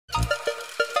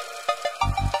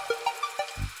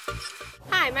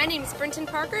Hi, my name is Brinton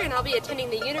Parker and I'll be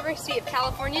attending the University of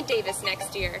California, Davis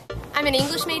next year. I'm an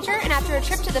English major, and after a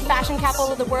trip to the fashion capital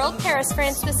of the world, Paris,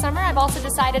 France this summer, I've also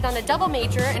decided on a double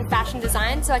major in fashion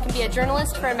design so I can be a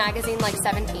journalist for a magazine like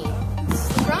 17.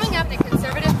 Growing up in a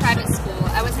conservative private school,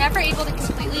 I was never able to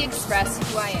completely express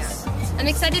who I am. I'm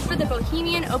excited for the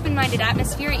bohemian, open-minded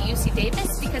atmosphere at UC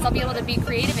Davis because I'll be able to be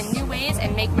creative in new ways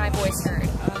and make my voice heard.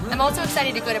 I'm also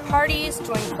excited to go to parties,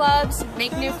 join clubs,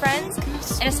 make new friends,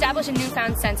 and establish a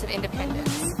newfound sense of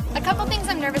independence. A couple things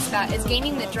I'm nervous about is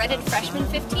gaining the dreaded freshman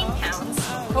 15 pounds,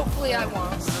 hopefully I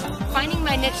won't, finding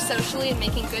my niche socially and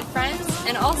making good friends,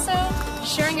 and also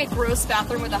sharing a gross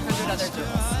bathroom with 100 other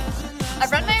girls.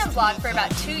 I've run my own blog for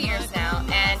about 2 years now,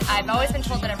 and I've always been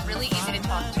told that I'm really easy to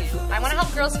talk to. I want to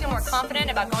help girls feel more confident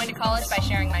about going to college by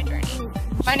sharing my journey.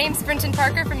 My name's Brinton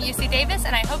Parker from UC Davis,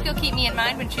 and I hope you'll keep me in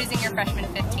mind when choosing your freshman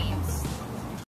 15.